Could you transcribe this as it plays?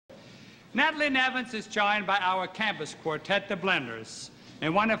Natalie Nevens is joined by our campus quartet, the Blenders,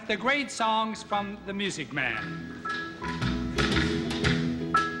 in one of the great songs from The Music Man.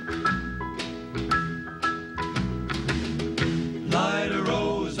 Light a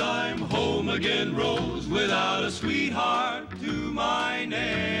rose, I'm home again, Rose, without a sweetheart to my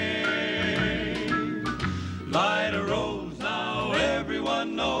name. Light a rose, now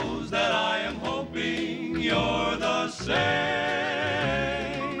everyone knows that I am hoping you're the same.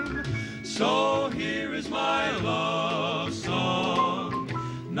 So here is my love song,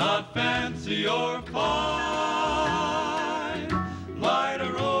 not fancy or fine. Light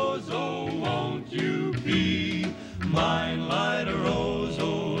a rose, oh, won't you be mine? Light a rose,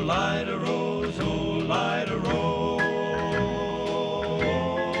 oh, light a rose, oh, light a rose.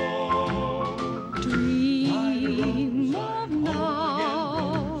 Dream of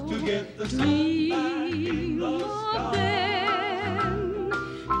now, To get the dream of then,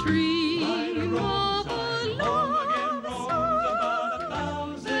 dream of a love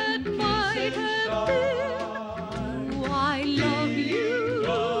song that might have been. Do I love you?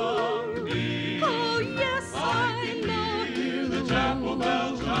 Oh yes, I love you. the chapel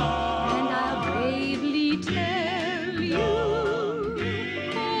bells chime. And I'll bravely tell you,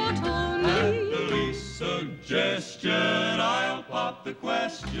 but At the only least suggestion, I'll pop the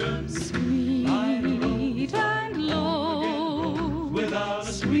question. sweet and low.